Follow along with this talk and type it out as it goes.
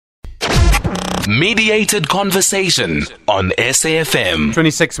Mediated Conversation on SAFM.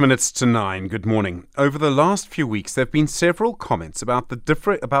 26 minutes to 9. Good morning. Over the last few weeks, there have been several comments about the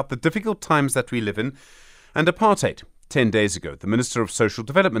difficult times that we live in and apartheid. 10 days ago, the Minister of Social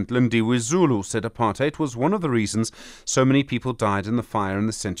Development, Lindiwe Zulu, said apartheid was one of the reasons so many people died in the fire in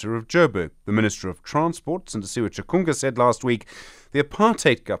the centre of Joburg. The Minister of Transport, Socio-economic, said last week the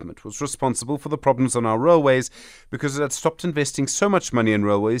apartheid government was responsible for the problems on our railways because it had stopped investing so much money in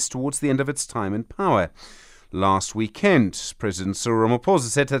railways towards the end of its time in power. Last weekend, President Cyril Ramaphosa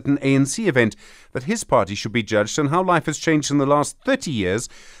said at an ANC event that his party should be judged on how life has changed in the last 30 years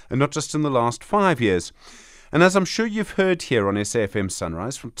and not just in the last 5 years. And as I'm sure you've heard here on SAFM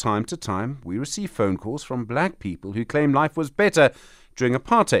Sunrise, from time to time, we receive phone calls from black people who claim life was better during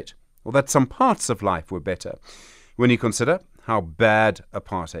apartheid, or that some parts of life were better. When you consider how bad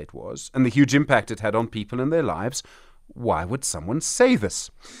apartheid was and the huge impact it had on people and their lives, why would someone say this?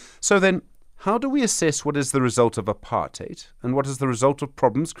 So then, how do we assess what is the result of apartheid and what is the result of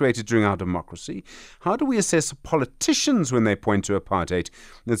problems created during our democracy? How do we assess politicians when they point to apartheid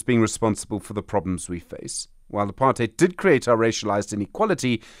as being responsible for the problems we face? While apartheid did create our racialized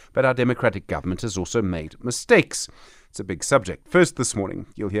inequality, but our democratic government has also made mistakes. It's a big subject. First this morning,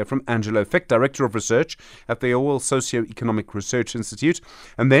 you'll hear from Angelo, fick, Director of Research at the Auwal Socio-economic Research Institute,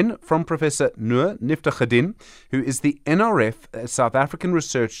 and then from Professor Noor Nieftagodien, who is the NRF South African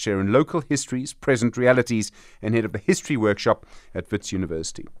Research Chair in Local Histories, Present Realities, and head of the History Workshop at Wits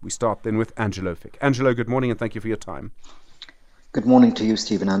University. We start then with Angelo, fick. Angelo, good morning and thank you for your time. Good morning to you,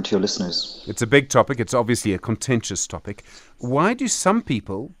 Stephen, and to your listeners. It's a big topic. It's obviously a contentious topic. Why do some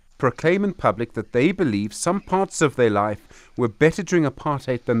people proclaim in public that they believe some parts of their life were better during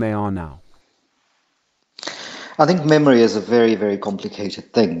apartheid than they are now? I think memory is a very, very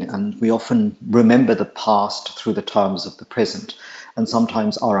complicated thing, and we often remember the past through the terms of the present. And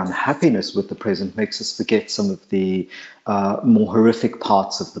sometimes our unhappiness with the present makes us forget some of the more horrific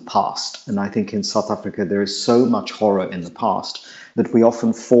parts of the past. And I think in South Africa, there is so much horror in the past that we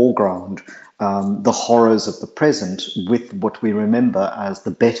often foreground the horrors of the present with what we remember as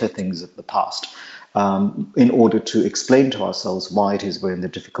the better things of the past, in order to explain to ourselves why it is we're in the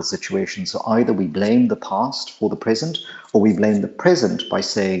difficult situation. So either we blame the past for the present, or we blame the present by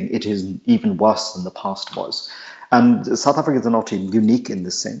saying it is even worse than the past was. And South Africans are not unique in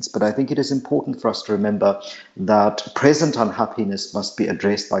this sense, but I think it is important for us to remember that present unhappiness must be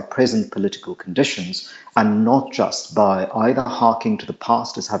addressed by present political conditions and not just by either harking to the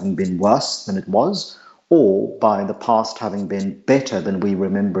past as having been worse than it was, or by the past having been better than we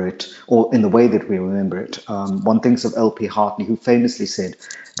remember it, or in the way that we remember it. One thinks of L.P. Hartley, who famously said,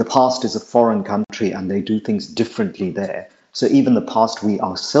 the past is a foreign country and they do things differently there. So even the past we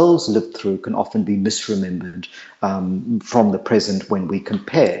ourselves lived through can often be misremembered from the present when we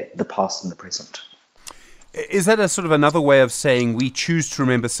compare the past and the present. Is that a sort of another way of saying we choose to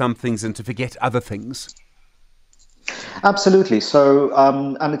remember some things and to forget other things? Absolutely. So,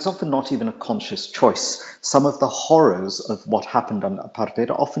 and it's often not even a conscious choice. Some of the horrors of what happened under apartheid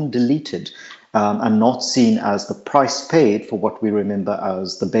are often deleted and not seen as the price paid for what we remember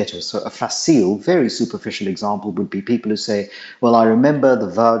as the better. So a facile, very superficial example would be people who say, well, I remember the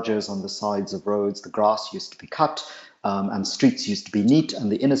verges on the sides of roads, the grass used to be cut, and streets used to be neat,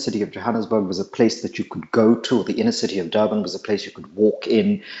 and the inner city of Johannesburg was a place that you could go to, or the inner city of Durban was a place you could walk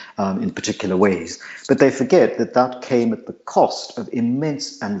in particular ways. But they forget that that came at the cost of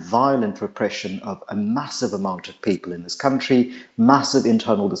immense and violent repression of a massive amount of people in this country, massive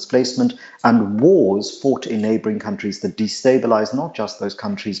internal displacement, and wars fought in neighboring countries that destabilized not just those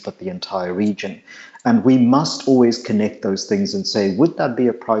countries, but the entire region. And we must always connect those things and say, would that be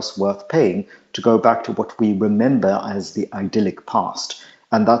a price worth paying to go back to what we remember as the idyllic past?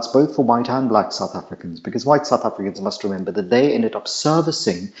 And that's both for white and black South Africans, because white South Africans must remember that they ended up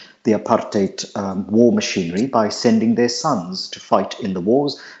servicing the apartheid war machinery by sending their sons to fight in the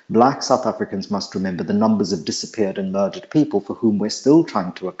wars. Black South Africans must remember the numbers of disappeared and murdered people for whom we're still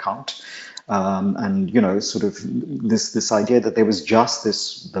trying to account. And, you know, sort of this idea that there was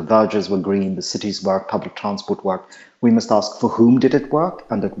justice, the verges were green, the cities worked, public transport worked. We must ask, for whom did it work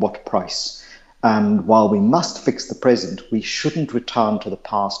and at what price? And while we must fix the present, we shouldn't return to the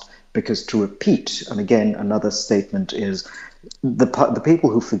past, because to repeat, and again, another statement is, the people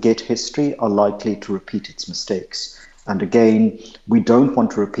who forget history are likely to repeat its mistakes. And again, we don't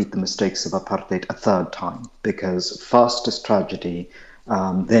want to repeat the mistakes of apartheid a third time, because first is tragedy,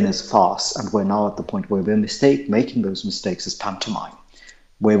 then is farce, and we're now at the point where we're making those mistakes as pantomime,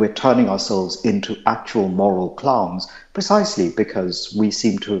 where we're turning ourselves into actual moral clowns, precisely because we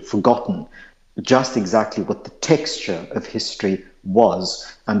seem to have forgotten just exactly what the texture of history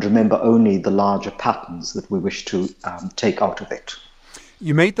was, and remember only the larger patterns that we wish to take out of it.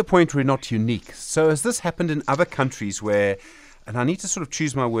 You made the point we're not unique. So has this happened in other countries where, and I need to sort of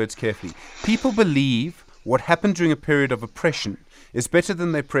choose my words carefully, people believe what happened during a period of oppression is better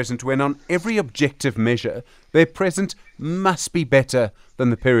than their present, when on every objective measure, their present must be better than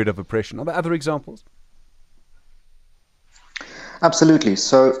the period of oppression? Are there other examples? Absolutely.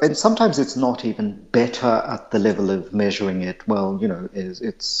 So, and sometimes it's not even better at the level of measuring it. Well,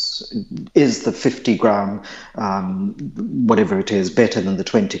 is the 50 gram, whatever it is, better than the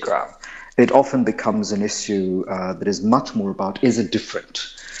 20 gram? It often becomes an issue that is much more about, is it different?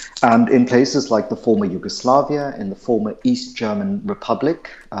 And in places like the former Yugoslavia, in the former East German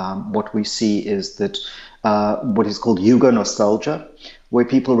Republic, what we see is that what is called Yugo nostalgia, where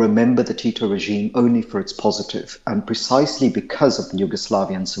people remember the Tito regime only for its positive. And precisely because of the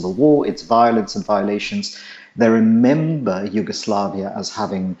Yugoslavian civil war, its violence and violations, they remember Yugoslavia as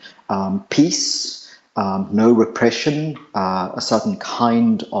having peace, no repression, a certain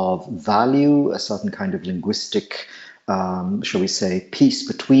kind of value, a certain kind of linguistic, shall we say, peace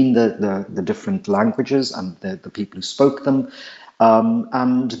between the different languages and the people who spoke them.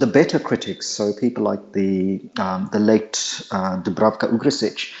 And the better critics, so people like the late Dubravka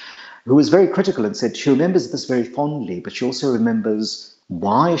Ugrisic, who was very critical and said she remembers this very fondly, but she also remembers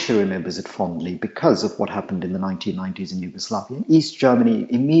why she remembers it fondly, because of what happened in the 1990s in Yugoslavia. In East Germany,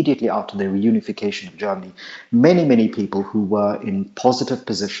 immediately after the reunification of Germany, many people who were in positive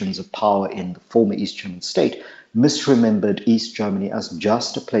positions of power in the former East German state misremembered East Germany as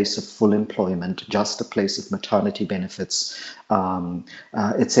just a place of full employment, just a place of maternity benefits,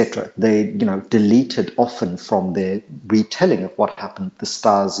 etc. They, deleted often from their retelling of what happened the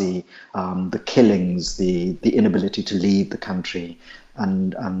Stasi, the killings, the inability to leave the country,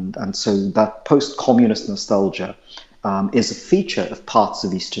 and so that post-communist nostalgia is a feature of parts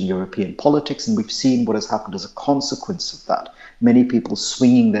of Eastern European politics, and we've seen what has happened as a consequence of that. Many people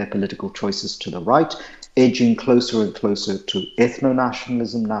swinging their political choices to the right, edging closer and closer to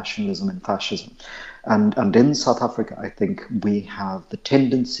ethno-nationalism, nationalism, and fascism. And in South Africa, I think we have the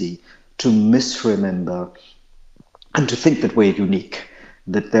tendency to misremember and to think that we're unique,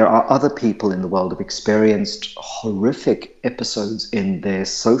 that there are other people in the world who've experienced horrific episodes in their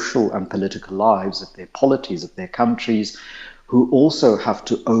social and political lives, of their polities, of their countries, who also have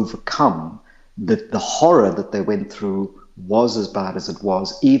to overcome the horror that they went through was as bad as it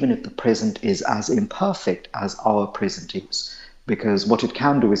was, even if the present is as imperfect as our present is. Because what it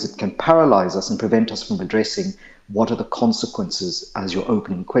can do is it can paralyze us and prevent us from addressing what are the consequences, as your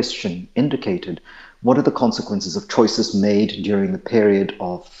opening question indicated, what are the consequences of choices made during the period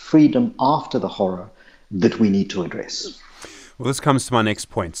of freedom after the horror that we need to address. Well, this comes to my next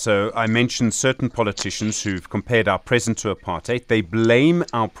point. So I mentioned certain politicians who've compared our present to apartheid. They blame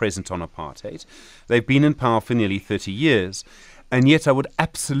our present on apartheid. They've been in power for nearly 30 years. And yet I would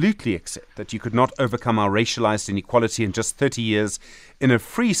absolutely accept that you could not overcome our racialized inequality in just 30 years in a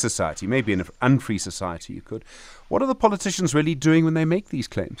free society. Maybe in an unfree society you could. What are the politicians really doing when they make these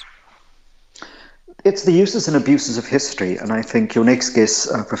claims? It's the uses and abuses of history, and I think your next guest,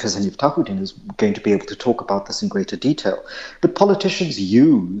 Professor Nieftagodien, is going to be able to talk about this in greater detail. But politicians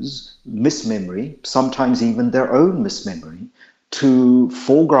use mismemory, sometimes even their own mismemory, to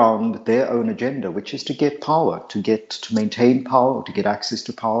foreground their own agenda, which is to get power, to maintain power, to get access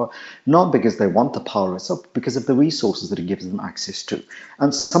to power, not because they want the power itself, but because of the resources that it gives them access to.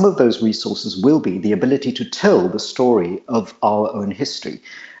 And some of those resources will be the ability to tell the story of our own history.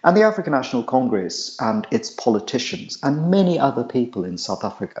 And the African National Congress and its politicians and many other people in South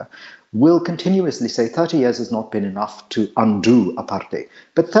Africa will continuously say 30 years has not been enough to undo apartheid,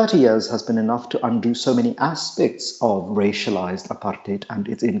 but 30 years has been enough to undo so many aspects of racialized apartheid and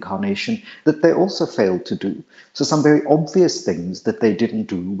its incarnation that they also failed to do. So some very obvious things that they didn't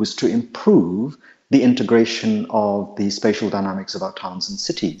do was to improve the integration of the spatial dynamics of our towns and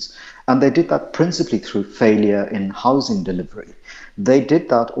cities. And they did that principally through failure in housing delivery. They did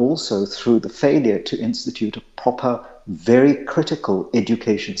that also through the failure to institute a proper, very critical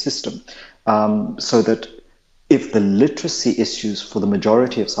education system, so that if the literacy issues for the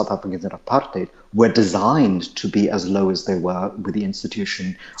majority of South Africans in apartheid were designed to be as low as they were with the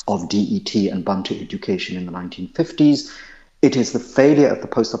institution of DET and Bantu education in the 1950s, it is the failure of the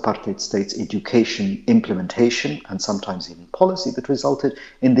post-apartheid state's education implementation and sometimes even policy that resulted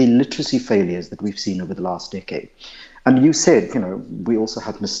in the literacy failures that we've seen over the last decade. And you said, we also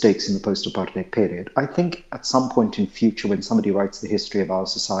had mistakes in the post-apartheid period. I think at some point in future, when somebody writes the history of our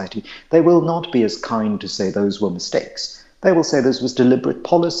society, they will not be as kind to say those were mistakes. They will say this was deliberate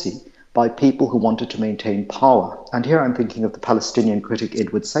policy by people who wanted to maintain power. And here I'm thinking of the Palestinian critic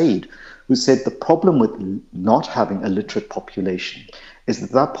Edward Said, who said the problem with not having a literate population is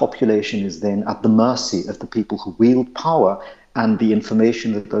that that population is then at the mercy of the people who wield power and the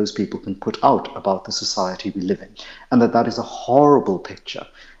information that those people can put out about the society we live in. And that is a horrible picture.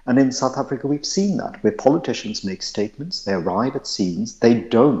 And in South Africa, we've seen that, where politicians make statements, they arrive at scenes, they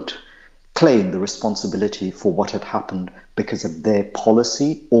don't claim the responsibility for what had happened because of their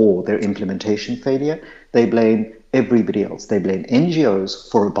policy or their implementation failure. They blame everybody else. They blame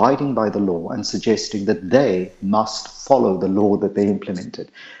NGOs for abiding by the law and suggesting that they must follow the law that they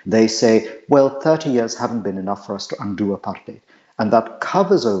implemented. They say, well, 30 years haven't been enough for us to undo apartheid. And that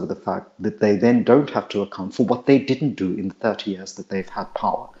covers over the fact that they then don't have to account for what they didn't do in the 30 years that they've had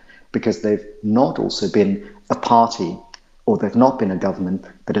power, because they've not also been a party, or they've not been a government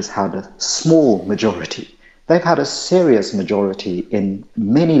that has had a small majority. They've had a serious majority in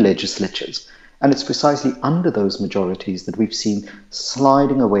many legislatures. And it's precisely under those majorities that we've seen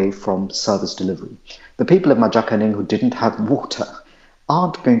sliding away from service delivery. The people of Majakaneng who didn't have water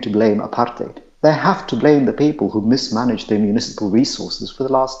aren't going to blame apartheid. They have to blame the people who mismanaged their municipal resources for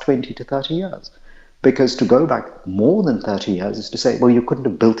the last 20 to 30 years. Because to go back more than 30 years is to say, well, you couldn't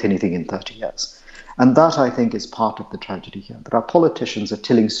have built anything in 30 years. And that, I think, is part of the tragedy here, that our politicians are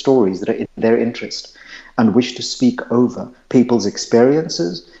telling stories that are in their interest and wish to speak over people's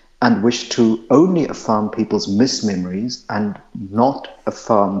experiences and wish to only affirm people's mismemories and not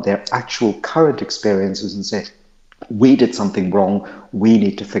affirm their actual current experiences and say, we did something wrong, we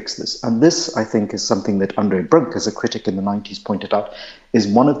need to fix this. And this, I think, is something that Andre Brink, as a critic in the 90s, pointed out, is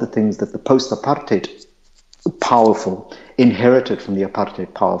one of the things that the post-apartheid powerful inherited from the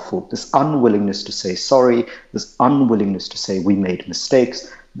apartheid powerful, this unwillingness to say sorry, this unwillingness to say we made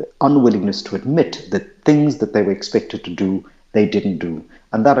mistakes, the unwillingness to admit that things that they were expected to do, they didn't do.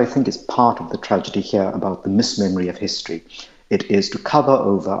 And that, I think, is part of the tragedy here about the mismemory of history. It is to cover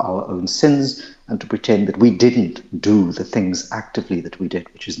over our own sins and to pretend that we didn't do the things actively that we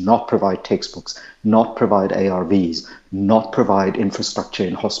did, which is not provide textbooks, not provide ARVs, not provide infrastructure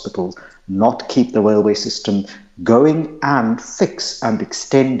in hospitals, not keep the railway system going, and fix and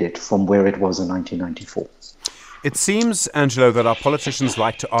extend it from where it was in 1994. It seems, Angelo, that our politicians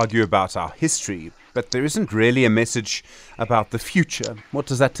like to argue about our history, but there isn't really a message about the future. What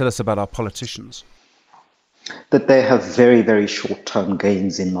does that tell us about our politicians? That they have very, very short-term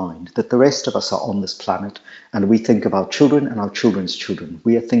gains in mind, that the rest of us are on this planet and we think of our children and our children's children.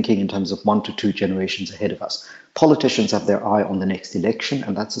 We are thinking in terms of 1 to 2 generations ahead of us. Politicians have their eye on the next election,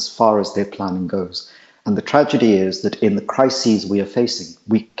 and that's as far as their planning goes. And the tragedy is that in the crises we are facing,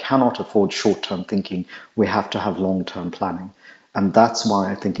 we cannot afford short-term thinking. We have to have long-term planning. And that's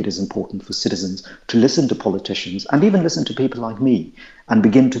why I think it is important for citizens to listen to politicians and even listen to people like me and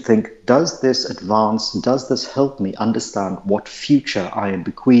begin to think, does this advance, does this help me understand what future I am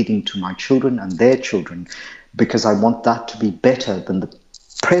bequeathing to my children and their children? Because I want that to be better than the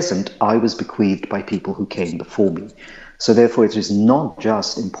present I was bequeathed by people who came before me. So therefore, it is not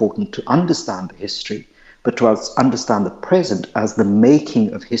just important to understand the history, but to understand the present as the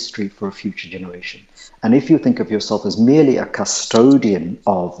making of history for a future generation. And if you think of yourself as merely a custodian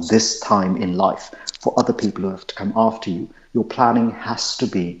of this time in life for other people who have to come after you, your planning has to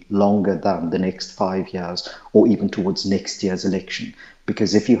be longer than the next 5 years or even towards next year's election.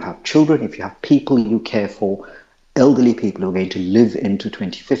 Because if you have children, if you have people you care for, elderly people who are going to live into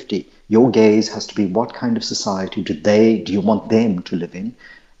 2050, your gaze has to be what kind of society do you want them to live in?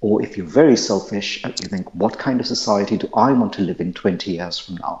 Or if you're very selfish, you think, what kind of society do I want to live in 20 years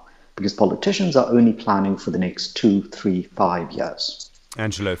from now? Because politicians are only planning for the next 2, 3, 5 years.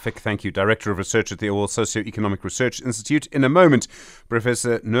 Angelo, fick, thank you. Director of Research at the Auwal Socio-economic Research Institute. In a moment,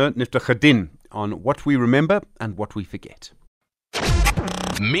 Professor Noor Nieftagodien on what we remember and what we forget.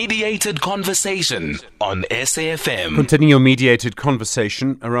 Mediated Conversation on SAFM. Continue your mediated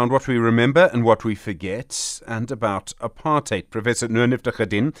conversation around what we remember and what we forget and about apartheid. Professor Noor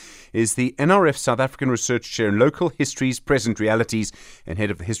Nieftagodien is the NRF South African Research Chair in Local Histories, Present Realities and Head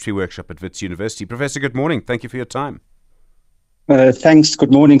of the History Workshop at Wits University. Professor, good morning. Thank you for your time. Thanks.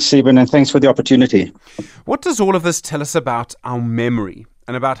 Good morning, Stephen, and thanks for the opportunity. What does all of this tell us about our memory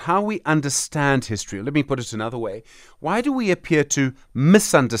and about how we understand history? Let me put it another way. Why do we appear to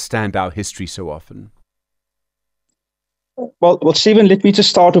misunderstand our history so often? Well, Stephen, let me just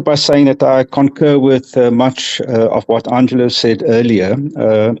start off by saying that I concur with much of what Angelo said earlier,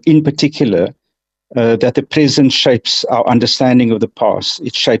 in particular, that the present shapes our understanding of the past.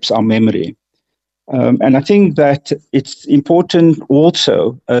 It shapes our memory. And I think that it's important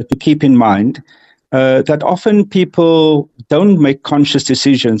also to keep in mind that often people don't make conscious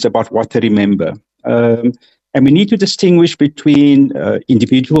decisions about what they remember. And we need to distinguish between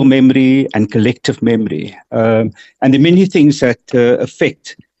individual memory and collective memory. And there are many things that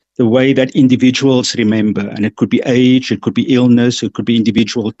affect the way that individuals remember. And it could be age, it could be illness, it could be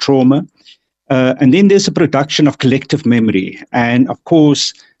individual trauma. And then there's a production of collective memory. And of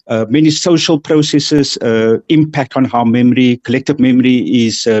course, many social processes impact on how collective memory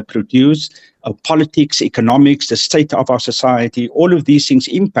is produced. Politics, economics, the state of our society, all of these things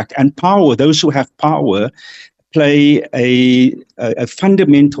impact. And power, those who have power, play a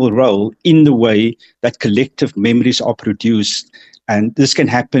fundamental role in the way that collective memories are produced. And this can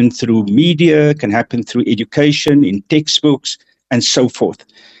happen through media, can happen through education, in textbooks, and so forth.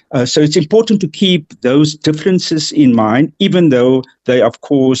 So it's important to keep those differences in mind, even though they, of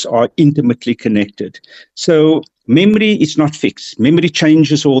course, are intimately connected. So memory is not fixed. Memory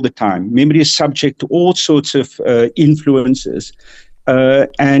changes all the time. Memory is subject to all sorts of influences.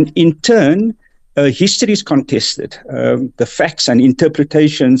 And in turn, history is contested. The facts and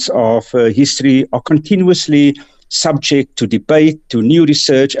interpretations of history are continuously subject to debate, to new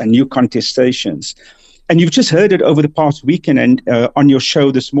research and new contestations. And you've just heard it over the past weekend and on your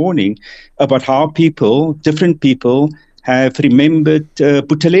show this morning about how different people have remembered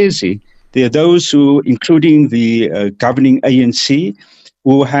Buthelezi. There are those who, including the governing ANC,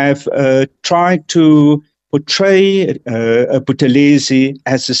 who have tried to portray Buthelezi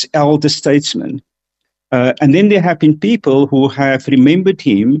as this elder statesman. And then there have been people who have remembered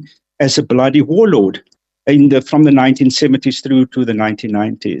him as a bloody warlord from the 1970s through to the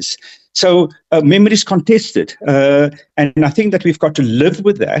 1990s. So memory is contested, and I think that we've got to live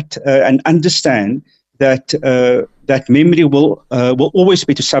with that and understand that that memory will always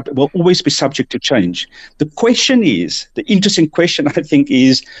be subject to change. The question is, the interesting question I think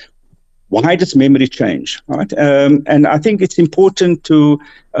is, why does memory change? Right? And I think it's important to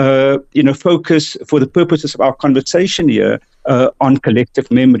focus for the purposes of our conversation here on collective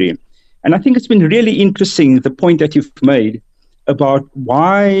memory. And I think it's been really interesting, the point that you've made about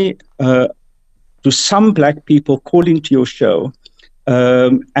why do some Black people call into your show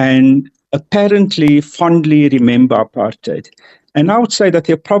and apparently fondly remember apartheid. And I would say that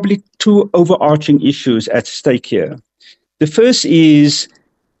there are probably two overarching issues at stake here. The first is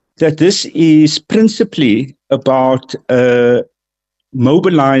that this is principally about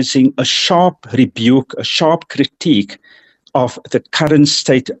mobilizing a sharp rebuke, a sharp critique of the current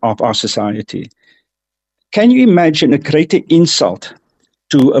state of our society. Can you imagine a greater insult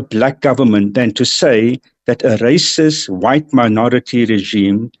to a Black government than to say that a racist white minority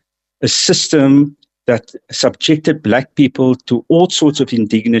regime, a system that subjected Black people to all sorts of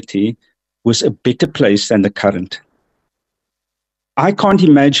indignity, was a better place than the current? I can't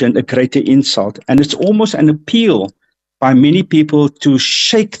imagine a greater insult, and it's almost an appeal by many people to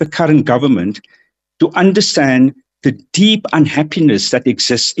shake the current government to understand the deep unhappiness that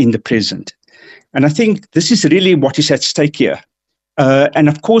exists in the present. And I think this is really what is at stake here. And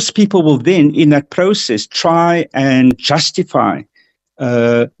of course, people will then, in that process, try and justify,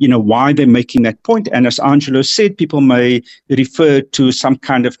 why they're making that point. And as Angelo said, people may refer to some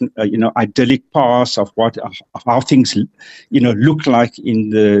kind of, idyllic past of how things, look like in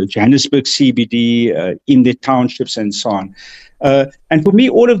the Johannesburg CBD, in their townships and so on. And for me,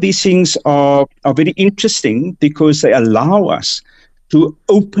 all of these things are very interesting because they allow us to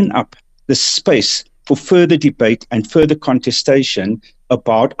open up the space for further debate and further contestation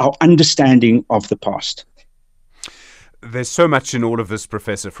about our understanding of the past. There's so much in all of this,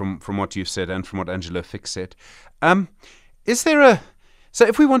 Professor, from what you've said and from what Angelo Fick said. So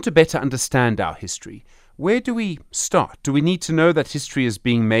if we want to better understand our history, where do we start? Do we need to know that history is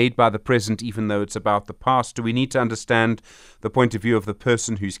being made by the present, even though it's about the past? Do we need to understand the point of view of the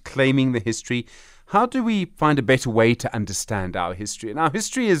person who's claiming the history? How do we find a better way to understand our history? And our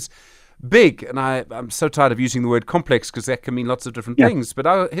history is big, and I'm so tired of using the word complex because that can mean lots of different things, but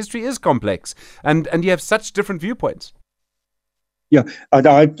our history is complex, and you have such different viewpoints. Yeah,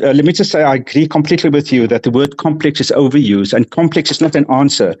 let me just say I agree completely with you that the word complex is overused, and complex is not an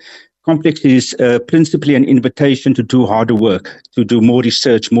answer. Complex is principally an invitation to do harder work, to do more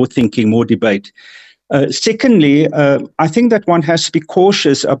research, more thinking, more debate. Secondly, I think that one has to be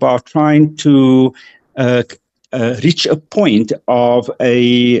cautious about trying to reach a point of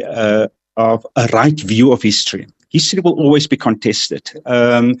a right view of history. History will always be contested,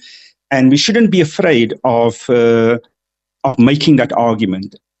 and we shouldn't be afraid of making that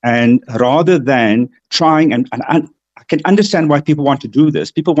argument. And rather than trying, and I can understand why people want to do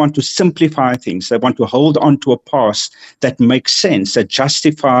this. People want to simplify things. They want to hold on to a past that makes sense, that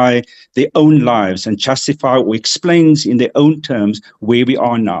justify their own lives and justify or explains in their own terms where we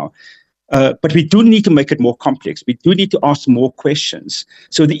are now. But we do need to make it more complex. We do need to ask more questions.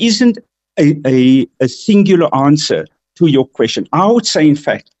 So there isn't a singular answer to your question. I would say, in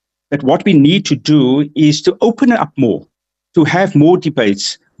fact, that what we need to do is to open it up more, to have more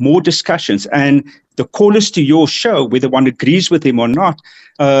debates, more discussions. And the callers to your show, whether one agrees with them or not,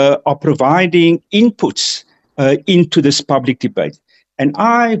 are providing inputs into this public debate. And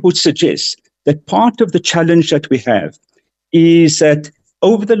I would suggest that part of the challenge that we have is that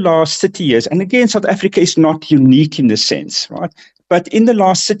over the last 30 years, and again, South Africa is not unique in this sense, right? But in the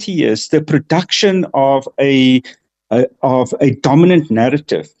last 30 years, the production of a dominant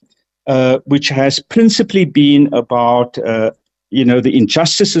narrative, which has principally been about, the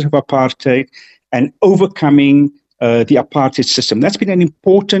injustices of apartheid and overcoming the apartheid system. That's been an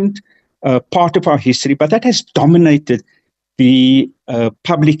important part of our history, but that has dominated the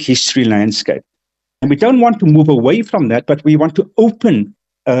public history landscape. And we don't want to move away from that, but we want to open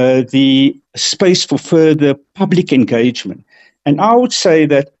the space for further public engagement. And I would say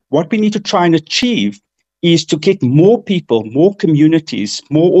that what we need to try and achieve is to get more people, more communities,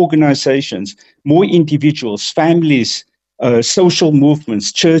 more organizations, more individuals, families, social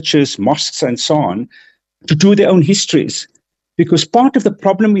movements, churches, mosques, and so on, to do their own histories. Because part of the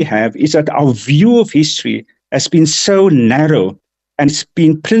problem we have is that our view of history has been so narrow, and it's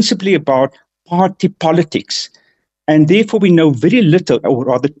been principally about party politics. And therefore, we know very little, or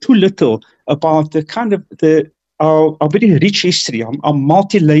rather too little, about the kind of our very rich history, our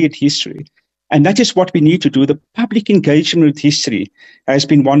multi-layered history. And that is what we need to do. The public engagement with history has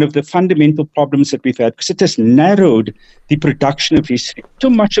been one of the fundamental problems that we've had, because it has narrowed the production of history. Too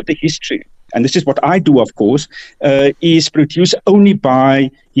much of the history, and this is what I do, of course, is produced only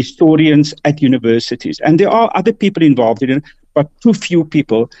by historians at universities. And there are other people involved in it, but too few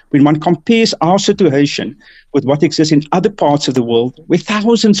people. When one compares our situation with what exists in other parts of the world, where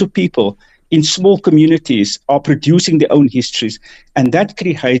thousands of people in small communities are producing their own histories, and that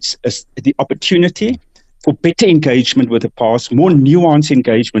creates the opportunity for better engagement with the past, more nuanced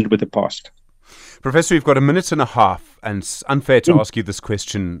engagement with the past. Professor, we've got a minute and a half, and it's unfair to ask you this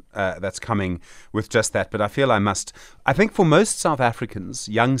question that's coming with just that, but I feel I must. I think for most South Africans,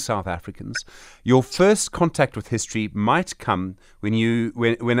 young South Africans, your first contact with history might come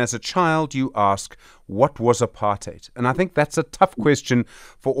when as a child you ask, what was apartheid? And I think that's a tough question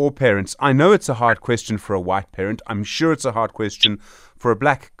for all parents. I know it's a hard question for a white parent. I'm sure it's a hard question for a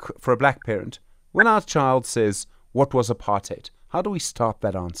black parent. When our child says, what was apartheid? How do we start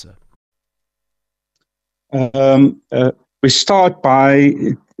that answer? We start by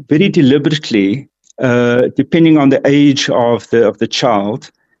very deliberately, depending on the age of the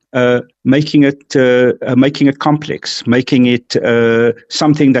child, making it complex, making it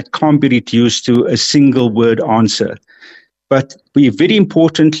something that can't be reduced to a single word answer. But very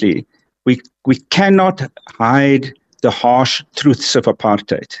importantly, we cannot hide the harsh truths of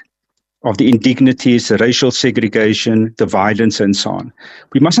apartheid, of the indignities, the racial segregation, the violence, and so on.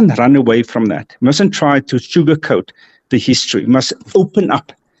 We mustn't run away from that. We mustn't try to sugarcoat the history. We must open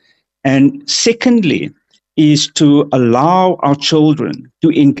up. And secondly, is to allow our children to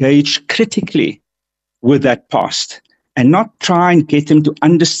engage critically with that past and not try and get them to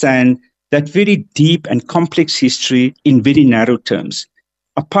understand that very deep and complex history in very narrow terms.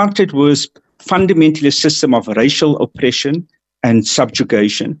 Apartheid was fundamentally a system of racial oppression and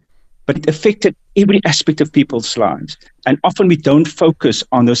subjugation, but it affected every aspect of people's lives. And often we don't focus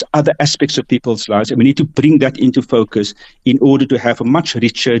on those other aspects of people's lives, and we need to bring that into focus in order to have a much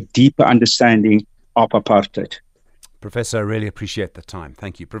richer, deeper understanding of apartheid. Professor, I really appreciate the time.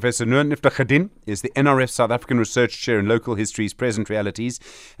 Thank you. Professor Noor Nieftagodien is the NRF South African Research Chair in Local Histories, Present Realities,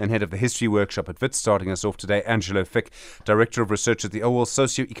 and head of the History Workshop at WITS. Starting us off today, Angelo, Fick, Director of Research at the Auwal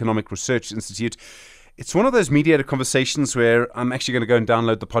Socio-economic Research Institute. It's one of those mediated conversations where I'm actually going to go and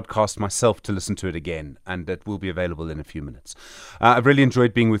download the podcast myself to listen to it again, and it will be available in a few minutes. I've really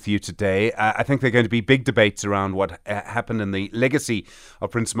enjoyed being with you today. I think there are going to be big debates around what happened in the legacy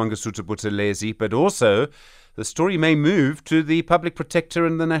of Prince Mangosuthu Buthelezi, but also the story may move to the Public Protector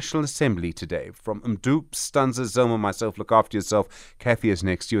and the National Assembly today. From Mdoop, Stanza, Zelma, myself, look after yourself. Kathy is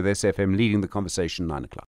next. You're with SFM leading the conversation, 9 o'clock.